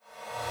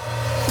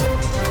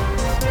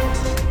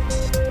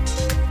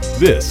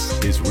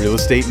This is Real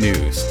Estate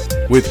News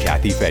with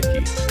Kathy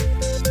Fettke.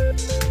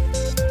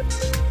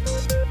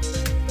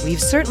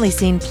 We've certainly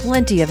seen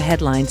plenty of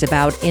headlines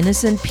about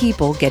innocent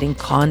people getting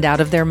conned out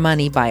of their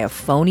money by a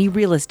phony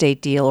real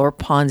estate deal or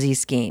Ponzi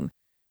scheme.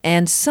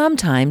 And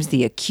sometimes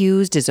the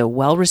accused is a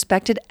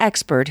well-respected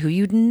expert who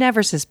you'd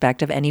never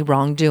suspect of any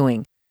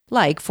wrongdoing,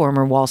 like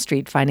former Wall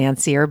Street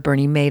financier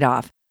Bernie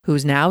Madoff,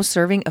 who's now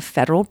serving a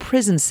federal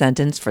prison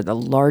sentence for the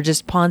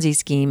largest Ponzi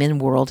scheme in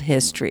world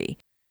history.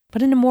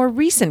 But in a more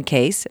recent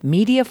case,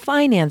 media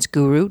finance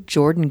guru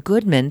Jordan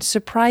Goodman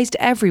surprised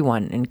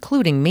everyone,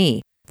 including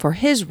me, for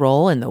his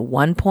role in the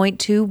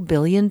 $1.2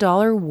 billion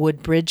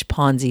Woodbridge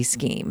Ponzi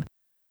scheme.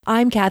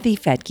 I'm Kathy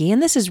Fettke,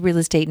 and this is Real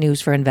Estate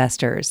News for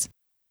Investors.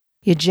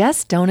 You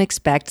just don't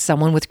expect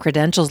someone with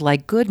credentials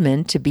like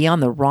Goodman to be on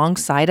the wrong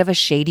side of a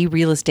shady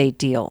real estate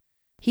deal.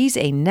 He's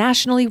a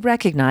nationally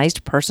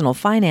recognized personal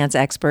finance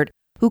expert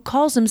who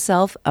calls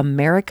himself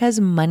America's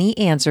Money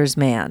Answers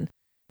Man.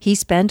 He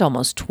spent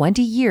almost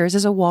 20 years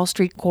as a Wall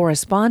Street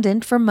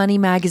correspondent for Money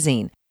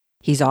magazine.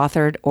 He's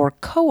authored or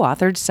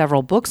co-authored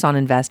several books on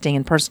investing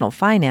and personal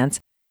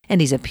finance,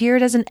 and he's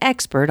appeared as an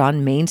expert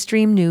on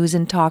mainstream news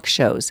and talk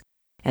shows.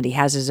 And he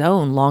has his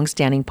own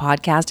long-standing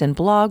podcast and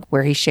blog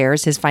where he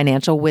shares his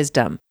financial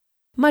wisdom.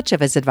 Much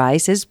of his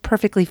advice is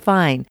perfectly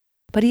fine,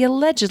 but he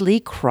allegedly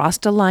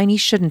crossed a line he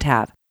shouldn't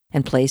have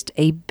and placed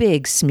a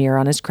big smear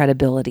on his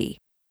credibility.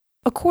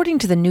 According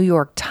to the New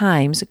York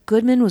Times,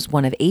 Goodman was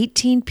one of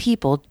 18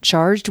 people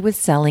charged with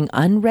selling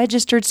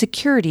unregistered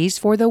securities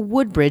for the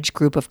Woodbridge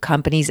Group of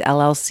Companies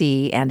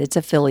LLC and its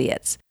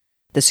affiliates.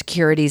 The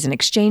Securities and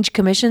Exchange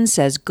Commission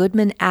says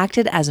Goodman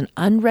acted as an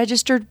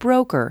unregistered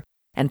broker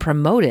and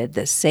promoted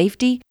the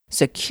safety,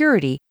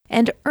 security,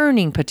 and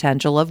earning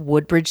potential of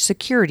Woodbridge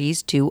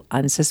securities to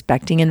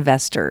unsuspecting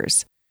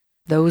investors.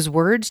 Those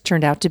words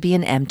turned out to be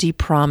an empty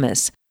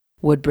promise.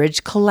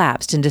 Woodbridge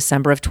collapsed in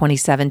December of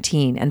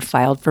 2017 and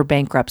filed for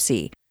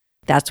bankruptcy.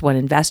 That's when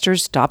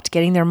investors stopped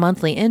getting their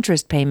monthly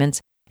interest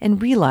payments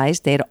and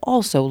realized they had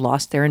also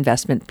lost their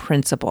investment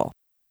principal.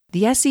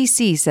 The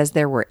SEC says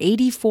there were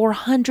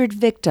 8,400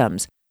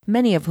 victims,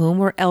 many of whom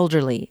were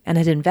elderly and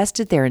had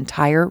invested their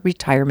entire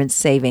retirement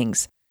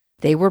savings.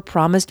 They were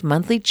promised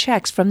monthly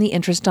checks from the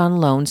interest on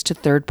loans to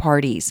third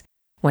parties,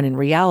 when in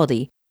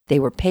reality, they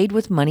were paid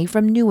with money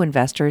from new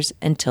investors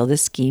until the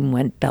scheme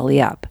went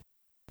belly up.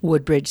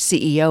 Woodbridge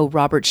CEO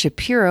Robert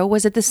Shapiro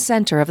was at the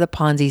center of the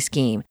Ponzi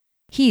scheme.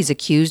 He's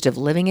accused of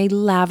living a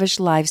lavish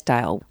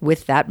lifestyle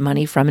with that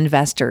money from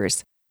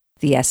investors.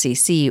 The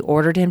SEC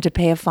ordered him to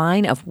pay a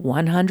fine of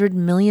 $100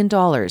 million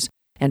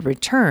and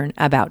return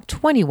about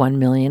 $21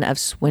 million of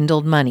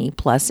swindled money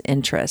plus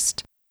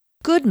interest.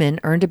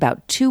 Goodman earned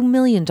about $2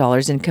 million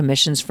in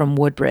commissions from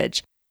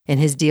Woodbridge. In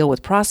his deal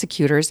with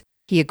prosecutors,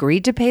 he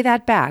agreed to pay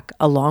that back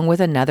along with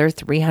another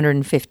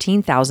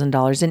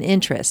 $315,000 in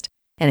interest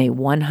and a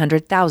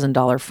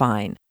 $100,000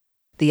 fine.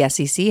 The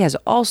SEC has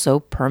also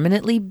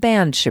permanently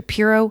banned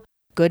Shapiro,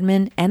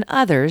 Goodman, and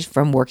others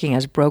from working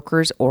as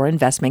brokers or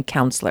investment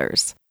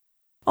counselors.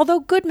 Although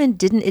Goodman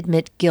didn't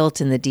admit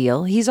guilt in the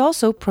deal, he's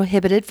also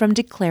prohibited from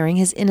declaring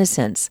his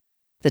innocence.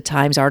 The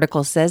Times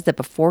article says that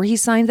before he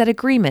signed that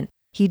agreement,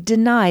 he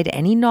denied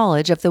any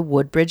knowledge of the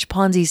Woodbridge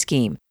Ponzi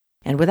scheme.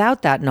 And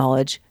without that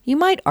knowledge, you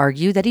might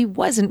argue that he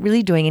wasn't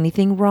really doing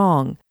anything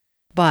wrong.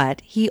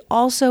 But he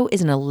also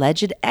is an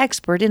alleged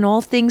expert in all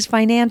things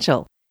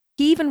financial.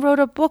 He even wrote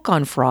a book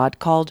on fraud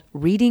called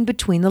Reading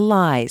Between the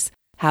Lies: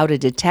 How to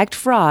Detect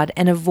Fraud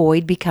and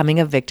Avoid Becoming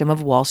a Victim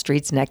of Wall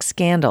Street's Next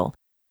Scandal.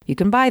 You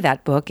can buy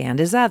that book and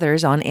his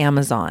others on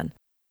Amazon.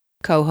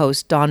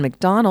 Co-host Don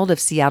McDonald of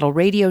Seattle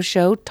radio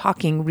show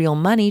Talking Real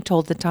Money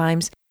told The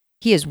Times,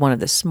 "He is one of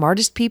the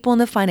smartest people in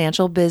the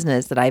financial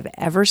business that I've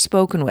ever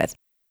spoken with.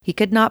 He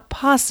could not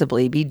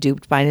possibly be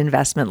duped by an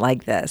investment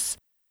like this."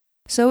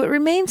 So it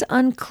remains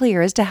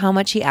unclear as to how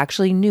much he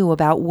actually knew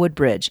about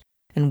Woodbridge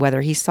and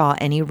whether he saw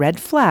any red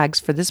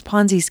flags for this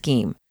Ponzi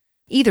scheme.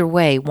 Either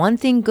way, one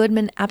thing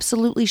Goodman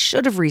absolutely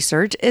should have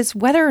researched is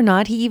whether or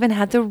not he even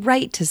had the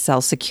right to sell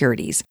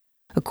securities.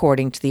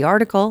 According to the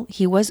article,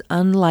 he was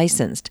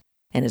unlicensed,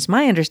 and it's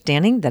my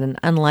understanding that an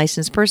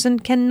unlicensed person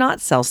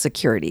cannot sell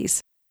securities.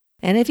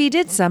 And if he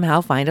did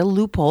somehow find a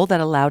loophole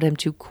that allowed him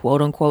to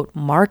quote-unquote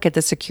market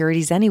the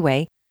securities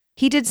anyway,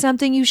 he did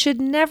something you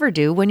should never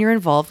do when you're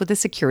involved with a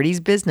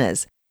securities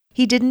business.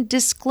 He didn't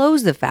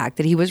disclose the fact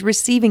that he was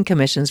receiving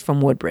commissions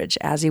from Woodbridge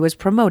as he was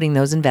promoting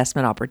those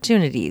investment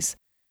opportunities.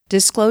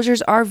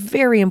 Disclosures are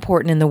very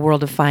important in the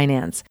world of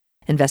finance.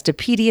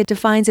 Investopedia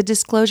defines a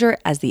disclosure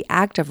as the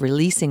act of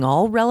releasing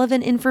all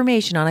relevant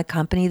information on a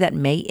company that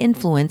may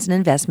influence an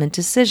investment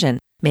decision,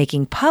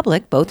 making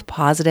public both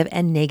positive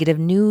and negative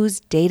news,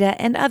 data,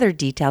 and other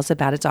details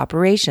about its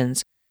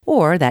operations,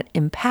 or that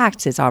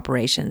impacts its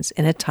operations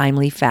in a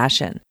timely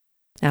fashion.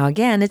 Now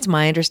again, it's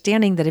my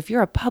understanding that if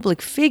you're a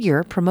public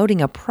figure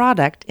promoting a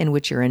product in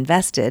which you're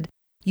invested,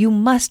 you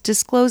must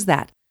disclose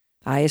that.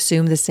 I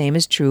assume the same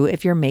is true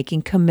if you're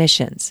making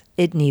commissions.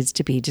 It needs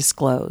to be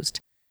disclosed.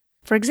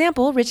 For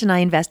example, Rich and I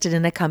invested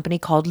in a company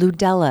called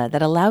Ludella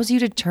that allows you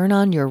to turn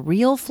on your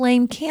real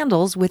flame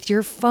candles with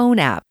your phone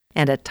app,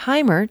 and a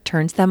timer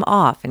turns them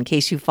off in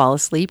case you fall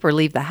asleep or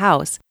leave the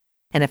house.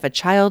 And if a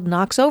child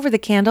knocks over the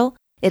candle,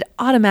 it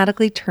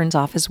automatically turns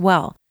off as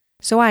well.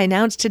 So I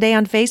announced today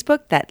on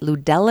Facebook that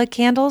Ludella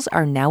candles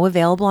are now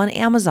available on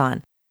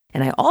Amazon.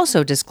 And I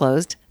also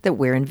disclosed that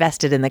we're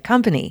invested in the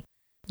company.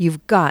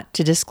 You've got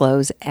to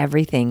disclose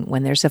everything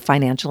when there's a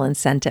financial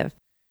incentive.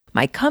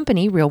 My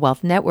company, Real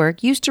Wealth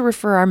Network, used to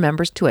refer our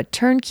members to a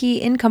turnkey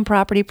income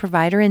property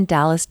provider in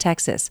Dallas,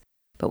 Texas.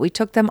 But we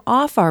took them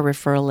off our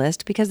referral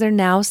list because they're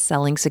now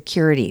selling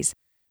securities.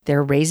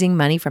 They're raising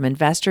money from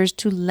investors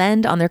to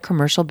lend on their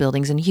commercial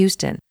buildings in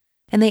Houston.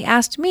 And they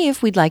asked me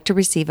if we'd like to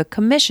receive a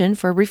commission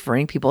for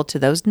referring people to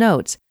those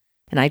notes.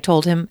 And I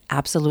told him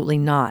absolutely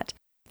not.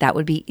 That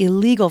would be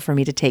illegal for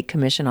me to take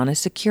commission on a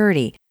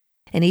security.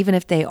 And even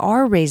if they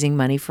are raising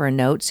money for a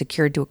note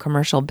secured to a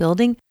commercial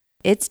building,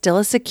 it's still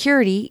a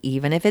security,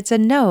 even if it's a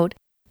note,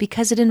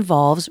 because it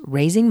involves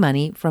raising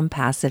money from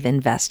passive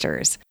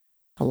investors.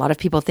 A lot of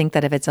people think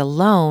that if it's a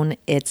loan,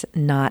 it's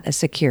not a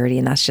security,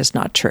 and that's just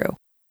not true.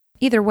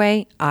 Either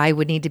way, I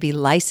would need to be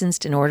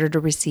licensed in order to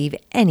receive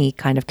any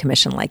kind of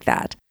commission like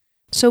that.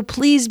 So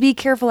please be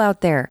careful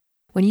out there.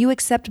 When you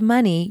accept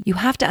money, you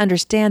have to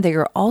understand that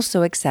you're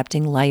also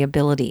accepting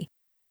liability.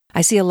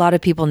 I see a lot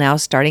of people now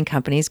starting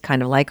companies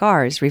kind of like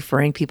ours,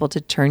 referring people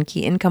to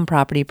turnkey income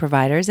property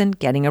providers and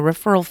getting a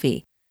referral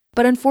fee.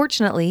 But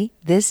unfortunately,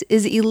 this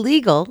is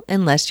illegal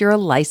unless you're a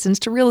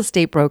licensed real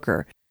estate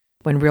broker.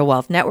 When Real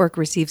Wealth Network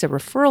receives a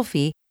referral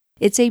fee,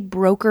 it's a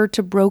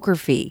broker-to-broker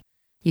fee.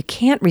 You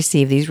can't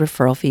receive these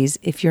referral fees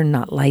if you're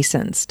not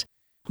licensed.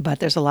 But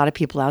there's a lot of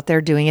people out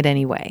there doing it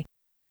anyway.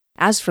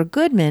 As for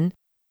Goodman,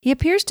 he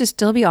appears to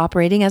still be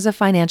operating as a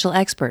financial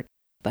expert,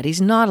 but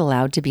he's not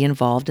allowed to be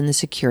involved in the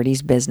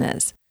securities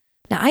business.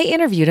 Now, I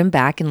interviewed him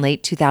back in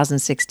late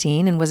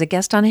 2016 and was a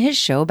guest on his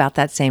show about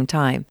that same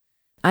time.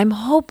 I'm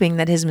hoping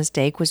that his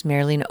mistake was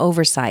merely an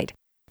oversight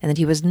and that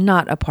he was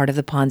not a part of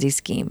the Ponzi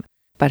scheme,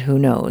 but who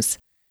knows?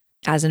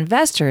 As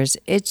investors,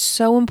 it's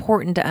so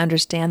important to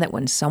understand that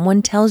when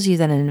someone tells you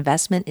that an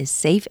investment is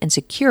safe and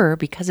secure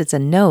because it's a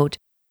note,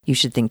 you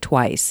should think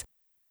twice.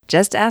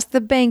 Just ask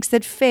the banks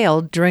that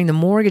failed during the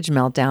mortgage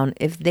meltdown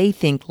if they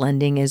think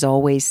lending is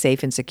always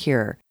safe and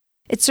secure.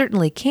 It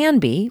certainly can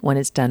be when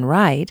it's done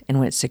right and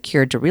when it's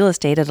secured to real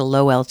estate at a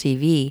low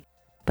LTV,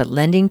 but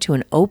lending to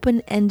an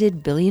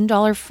open-ended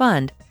billion-dollar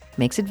fund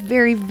makes it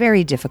very,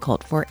 very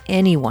difficult for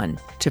anyone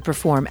to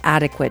perform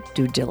adequate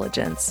due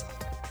diligence.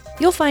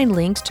 You'll find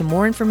links to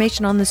more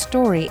information on the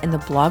story in the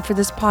blog for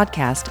this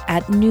podcast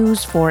at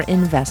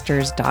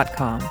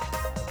newsforinvestors.com.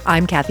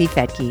 I'm Kathy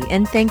Fettke,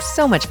 and thanks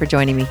so much for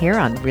joining me here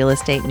on Real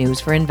Estate News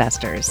for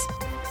Investors.